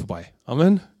kommst du wieder vorbei.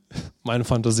 Amen. Meine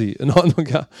Fantasie, in Ordnung,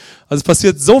 ja. Also es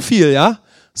passiert so viel, ja.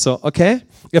 So, okay.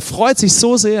 Er freut sich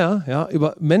so sehr, ja,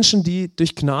 über Menschen, die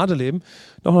durch Gnade leben.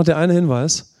 Noch der eine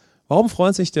Hinweis. Warum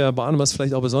freut sich der Barnabas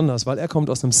vielleicht auch besonders? Weil er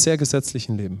kommt aus einem sehr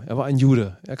gesetzlichen Leben. Er war ein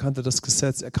Jude. Er kannte das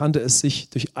Gesetz. Er kannte es, sich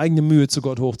durch eigene Mühe zu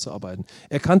Gott hochzuarbeiten.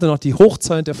 Er kannte noch die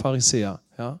Hochzeit der Pharisäer,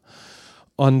 ja.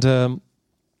 Und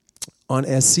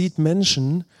er sieht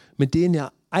Menschen, mit denen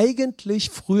er eigentlich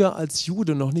früher als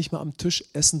Jude noch nicht mal am Tisch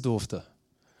essen durfte.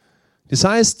 Das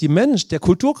heißt, der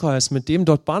Kulturkreis, mit dem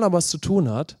dort Barnabas zu tun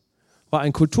hat, war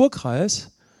ein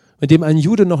Kulturkreis, mit dem ein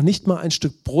Jude noch nicht mal ein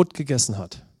Stück Brot gegessen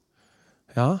hat.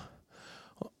 Ja?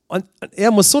 Und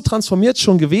er muss so transformiert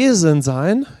schon gewesen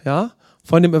sein, ja,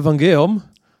 von dem Evangelium,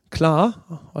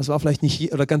 klar, es war vielleicht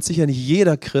nicht, oder ganz sicher nicht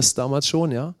jeder Christ damals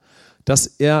schon, ja, dass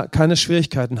er keine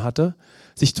Schwierigkeiten hatte,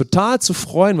 sich total zu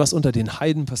freuen, was unter den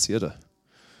Heiden passierte.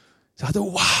 Er sagte,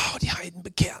 wow, die Heiden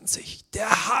bekehren sich, der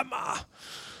Hammer.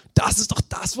 Das ist doch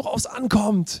das, worauf es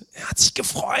ankommt. Er hat sich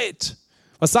gefreut.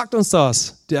 Was sagt uns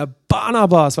das? Der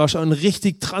Barnabas war schon ein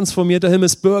richtig transformierter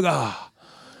Himmelsbürger.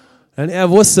 Denn er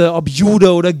wusste, ob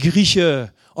Jude oder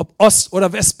Grieche, ob Ost-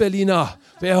 oder Westberliner,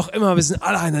 wer auch immer, wir sind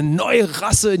alle eine neue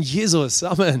Rasse in Jesus.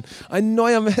 Amen. Ein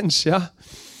neuer Mensch, ja.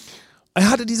 Er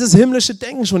hatte dieses himmlische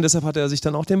Denken schon, deshalb hat er sich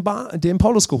dann auch den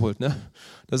Paulus geholt. Ne?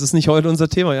 Das ist nicht heute unser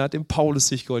Thema, er hat den Paulus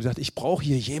sich geholt. Er hat, ich brauche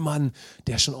hier jemanden,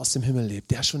 der schon aus dem Himmel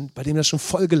lebt, bei dem das schon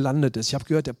voll gelandet ist. Ich habe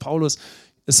gehört, der Paulus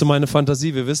ist so meine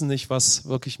Fantasie, wir wissen nicht, was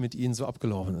wirklich mit ihm so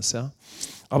abgelaufen ist. Ja?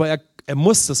 Aber er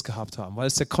muss das gehabt haben, weil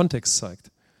es der Kontext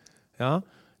zeigt. Ja?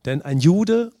 Denn ein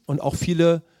Jude und auch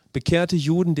viele bekehrte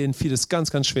Juden, denen fiel es ganz,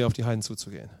 ganz schwer, auf die Heiden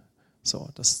zuzugehen. So,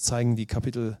 das zeigen die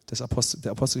Kapitel der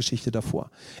Apostelgeschichte davor.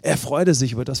 Er freute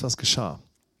sich über das, was geschah.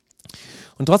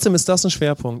 Und trotzdem ist das ein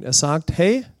Schwerpunkt. Er sagt,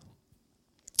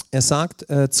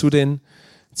 zu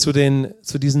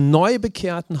diesen neu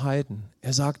bekehrten Heiden,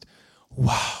 er sagt,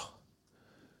 wow,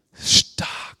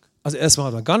 stark. Also erstmal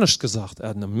hat er gar nichts gesagt, er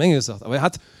hat eine Menge gesagt, aber er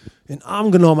hat den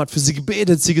Arm genommen, hat für sie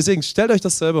gebetet, sie gesegnet. Stellt euch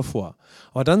das selber vor.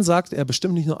 Aber dann sagt er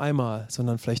bestimmt nicht nur einmal,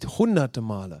 sondern vielleicht hunderte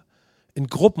Male, in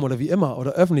Gruppen oder wie immer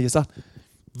oder öffentlich. Er sagt,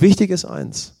 wichtig ist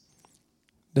eins,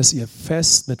 dass ihr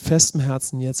mit festem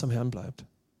Herzen jetzt am Herrn bleibt.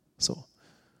 So.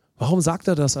 Warum sagt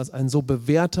er das als ein so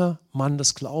bewährter Mann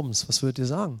des Glaubens? Was würdet ihr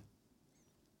sagen?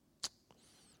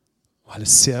 Weil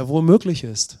es sehr wohl möglich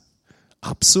ist.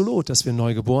 Absolut, dass wir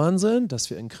neu geboren sind, dass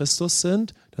wir in Christus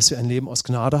sind, dass wir ein Leben aus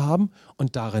Gnade haben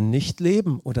und darin nicht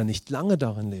leben oder nicht lange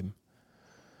darin leben.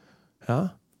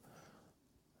 Ja?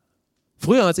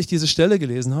 Früher, als ich diese Stelle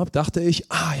gelesen habe, dachte ich,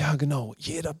 ja genau,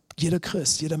 jeder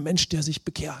Christ, jeder Mensch, der sich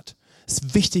bekehrt,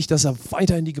 ist wichtig, dass er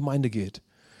weiter in die Gemeinde geht.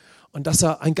 Und dass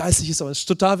er ein geistliches, aber ist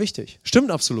total wichtig.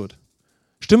 Stimmt absolut.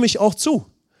 Stimme ich auch zu.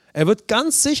 Er wird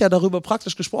ganz sicher darüber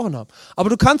praktisch gesprochen haben. Aber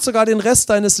du kannst sogar den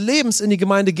Rest deines Lebens in die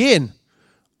Gemeinde gehen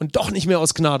und doch nicht mehr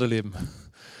aus Gnade leben.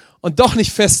 Und doch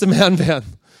nicht fest im Herrn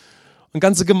werden. Und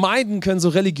ganze Gemeinden können so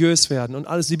religiös werden und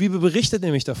alles. Die Bibel berichtet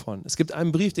nämlich davon. Es gibt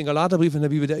einen Brief, den Galaterbrief in der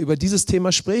Bibel, der über dieses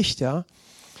Thema spricht, ja,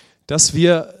 dass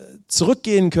wir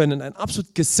zurückgehen können in ein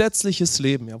absolut gesetzliches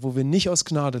Leben, ja, wo wir nicht aus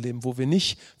Gnade leben, wo wir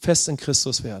nicht fest in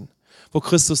Christus werden, wo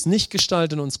Christus nicht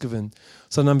Gestalt in uns gewinnt,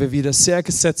 sondern wir wieder sehr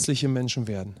gesetzliche Menschen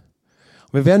werden.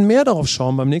 Und wir werden mehr darauf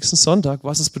schauen beim nächsten Sonntag,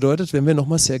 was es bedeutet, wenn wir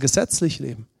nochmal sehr gesetzlich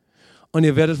leben. Und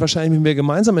ihr werdet wahrscheinlich mit mir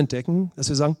gemeinsam entdecken, dass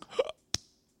wir sagen,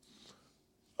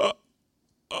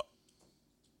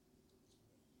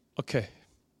 okay.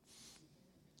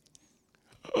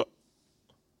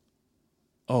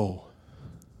 Oh.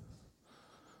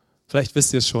 Vielleicht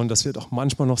wisst ihr es schon, dass wir doch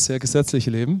manchmal noch sehr gesetzlich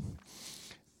leben.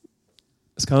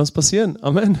 Es kann uns passieren.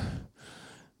 Amen.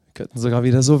 Wir könnten sogar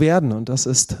wieder so werden und das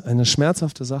ist eine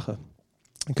schmerzhafte Sache.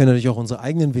 Wir können natürlich auch unsere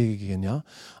eigenen Wege gehen, ja.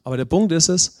 Aber der Punkt ist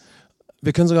es,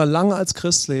 wir können sogar lange als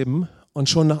Christ leben und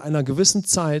schon nach einer gewissen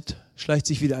Zeit schleicht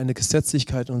sich wieder eine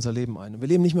Gesetzlichkeit in unser Leben ein. Wir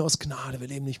leben nicht mehr aus Gnade, wir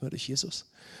leben nicht mehr durch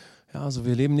Jesus. Ja, also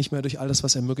wir leben nicht mehr durch alles,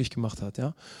 was er möglich gemacht hat.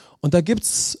 Ja? Und da gibt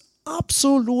es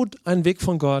absolut einen Weg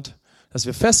von Gott, dass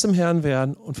wir fest im Herrn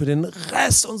werden und für den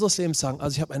Rest unseres Lebens sagen,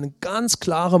 also ich habe eine ganz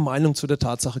klare Meinung zu der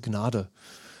Tatsache Gnade.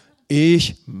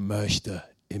 Ich möchte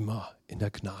immer in der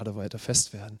Gnade weiter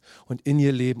fest werden und in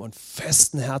ihr leben und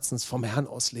festen Herzens vom Herrn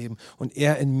aus leben und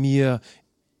er in mir,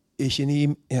 ich in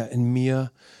ihm, er in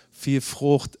mir, viel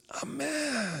Frucht.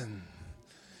 Amen.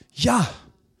 Ja.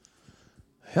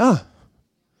 Ja.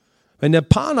 Wenn der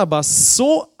Barnabas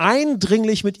so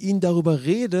eindringlich mit ihnen darüber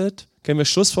redet, können wir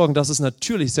schlussfolgern, dass es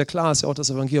natürlich sehr klar ist, ja auch das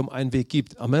Evangelium einen Weg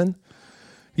gibt. Amen.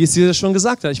 Wie es Jesus schon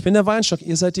gesagt hat, ich bin der Weinstock,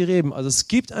 ihr seid die Reben. Also es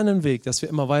gibt einen Weg, dass wir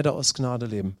immer weiter aus Gnade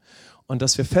leben und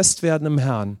dass wir fest werden im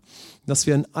Herrn, dass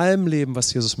wir in allem leben,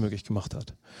 was Jesus möglich gemacht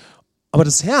hat. Aber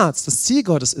das Herz, das Ziel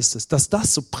Gottes ist es, dass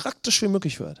das so praktisch wie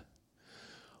möglich wird.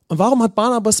 Und warum hat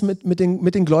Barnabas mit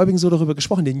den Gläubigen so darüber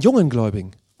gesprochen, den jungen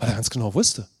Gläubigen? Weil er ganz genau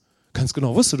wusste,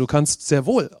 du kannst sehr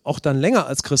wohl auch dann länger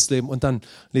als Christ leben und dann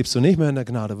lebst du nicht mehr in der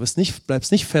Gnade,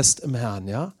 bleibst nicht fest im Herrn,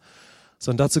 ja?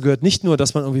 Sondern dazu gehört nicht nur,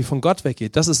 dass man irgendwie von Gott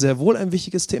weggeht. Das ist sehr wohl ein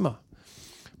wichtiges Thema.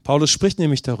 Paulus spricht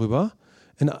nämlich darüber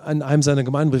in einem seiner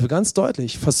Gemeindebriefe ganz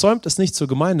deutlich, versäumt es nicht, zur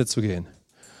Gemeinde zu gehen.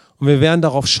 Und wir werden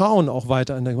darauf schauen, auch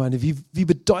weiter in der Gemeinde, wie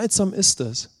bedeutsam ist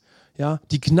es, ja,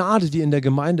 die Gnade, die in der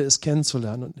Gemeinde ist,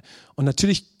 kennenzulernen und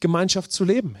natürlich Gemeinschaft zu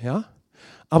leben, ja.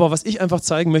 Aber was ich einfach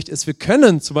zeigen möchte, ist, wir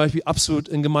können zum Beispiel absolut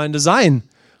in Gemeinde sein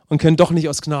und können doch nicht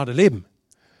aus Gnade leben.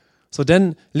 So,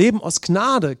 denn Leben aus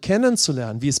Gnade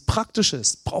kennenzulernen, wie es praktisch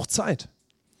ist, braucht Zeit.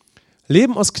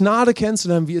 Leben aus Gnade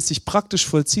kennenzulernen, wie es sich praktisch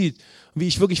vollzieht und wie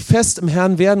ich wirklich fest im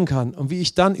Herrn werden kann und wie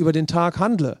ich dann über den Tag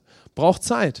handle, braucht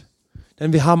Zeit.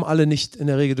 Denn wir haben alle nicht in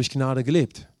der Regel durch Gnade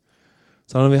gelebt,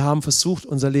 sondern wir haben versucht,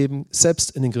 unser Leben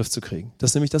selbst in den Griff zu kriegen.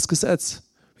 Das ist nämlich das Gesetz.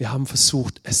 Wir haben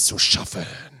versucht, es zu schaffen.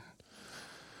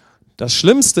 Das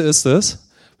Schlimmste ist es,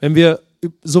 wenn wir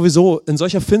sowieso in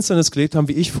solcher Finsternis gelebt haben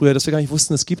wie ich früher, dass wir gar nicht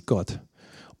wussten, es gibt Gott.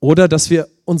 Oder dass wir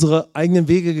unsere eigenen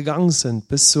Wege gegangen sind,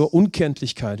 bis zur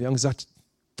Unkenntlichkeit. Wir haben gesagt,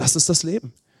 das ist das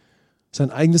Leben. Sein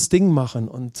eigenes Ding machen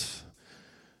und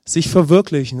sich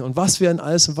verwirklichen und was wir in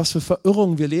alles und was für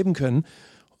Verirrungen wir leben können.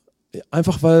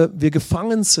 Einfach weil wir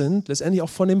gefangen sind, letztendlich auch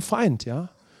von dem Feind. Ja?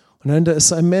 Und dann da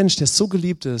ist ein Mensch, der so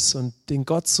geliebt ist und den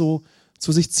Gott so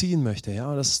zu sich ziehen möchte. Ja?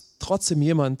 Und das ist trotzdem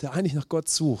jemand, der eigentlich nach Gott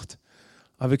sucht.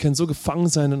 Aber wir können so gefangen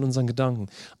sein in unseren Gedanken.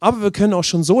 Aber wir können auch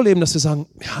schon so leben, dass wir sagen,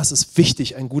 ja, es ist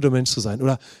wichtig, ein guter Mensch zu sein.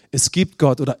 Oder es gibt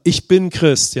Gott. Oder ich bin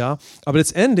Christ. Ja? Aber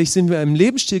letztendlich sind wir in einem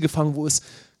Lebensstil gefangen, wo es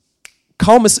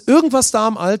kaum ist irgendwas da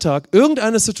im Alltag,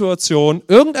 irgendeine Situation,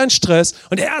 irgendein Stress.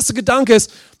 Und der erste Gedanke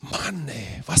ist, Mann,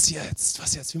 ey, was jetzt?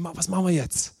 Was machen wir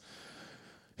jetzt?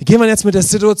 Wie gehen wir jetzt mit der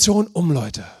Situation um,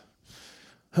 Leute?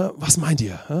 Was meint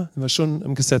ihr? Sind wir schon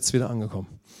im Gesetz wieder angekommen?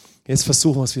 Jetzt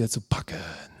versuchen wir es wieder zu packen.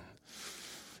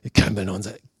 Wir krempeln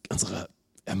unsere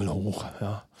Ärmel hoch.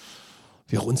 Ja.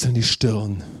 Wir runzeln die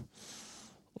Stirn.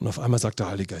 Und auf einmal sagt der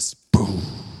Heilige Geist, Buh,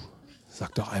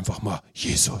 sag doch einfach mal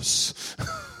Jesus.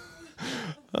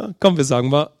 Ja, komm, wir sagen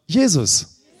mal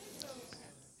Jesus.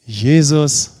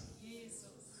 Jesus.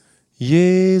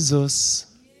 Jesus.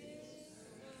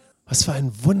 Was für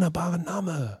ein wunderbarer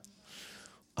Name.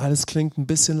 Alles klingt ein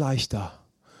bisschen leichter.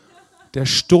 Der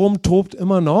Sturm tobt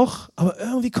immer noch, aber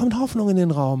irgendwie kommt Hoffnung in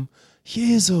den Raum.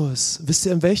 Jesus, wisst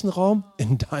ihr in welchen Raum?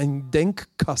 In deinen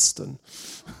Denkkasten.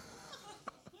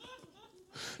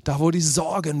 Da, wo die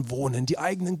Sorgen wohnen, die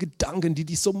eigenen Gedanken, die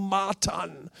dich so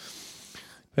martern.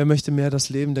 Wer möchte mehr das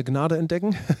Leben der Gnade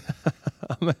entdecken?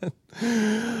 Amen.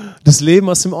 Das Leben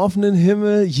aus dem offenen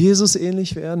Himmel, Jesus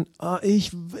ähnlich werden.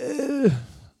 Ich will.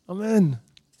 Amen.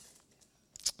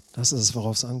 Das ist es,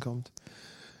 worauf es ankommt.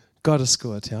 Gott ist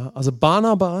gut, ja. Also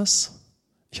Barnabas,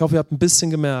 ich hoffe, ihr habt ein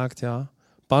bisschen gemerkt, ja.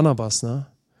 Barnabas, ne?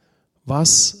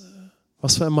 Was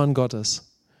für ein Mann Gott ist.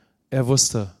 Er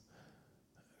wusste,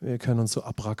 wir können uns so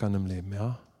abrackern im Leben,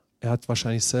 ja. Er hat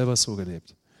wahrscheinlich selber so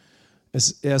gelebt.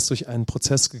 Er ist durch einen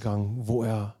Prozess gegangen,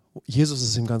 Jesus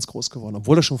ist ihm ganz groß geworden,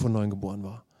 obwohl er schon von neuem geboren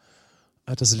war.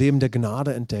 Er hat das Leben der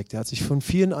Gnade entdeckt. Er hat sich von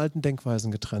vielen alten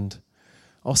Denkweisen getrennt.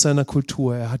 Auch seiner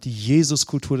Kultur. Er hat die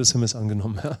Jesus-Kultur des Himmels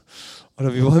angenommen. Ja?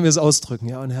 Oder wie wollen wir es ausdrücken?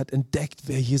 Ja? Und er hat entdeckt,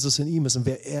 wer Jesus in ihm ist und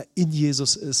wer er in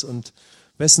Jesus ist und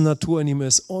wessen Natur in ihm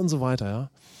ist und so weiter. Ja?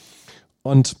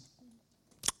 Und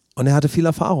er hatte viel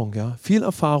Erfahrung. Ja? Viel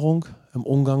Erfahrung im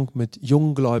Umgang mit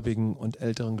jungen Gläubigen und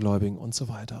älteren Gläubigen und so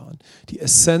weiter. Und die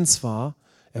Essenz war,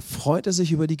 er freute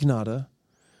sich über die Gnade,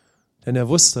 denn er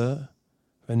wusste,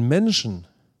 wenn Menschen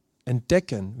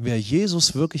entdecken, wer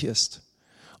Jesus wirklich ist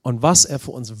und was er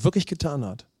für uns wirklich getan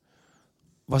hat,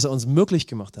 was er uns möglich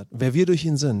gemacht hat, wer wir durch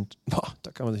ihn sind,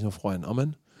 da kann man sich nur freuen.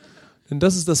 Amen. Denn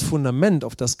das ist das Fundament,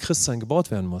 auf das Christsein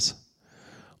gebaut werden muss.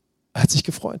 Er hat sich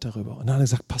gefreut darüber. Und dann hat er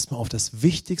gesagt, passt mal auf, das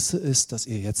Wichtigste ist, dass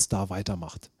ihr jetzt da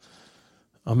weitermacht.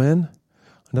 Amen.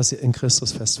 Und dass ihr in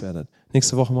Christus fest werdet.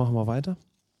 Nächste Woche machen wir weiter.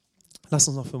 Lasst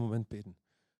uns noch für einen Moment beten.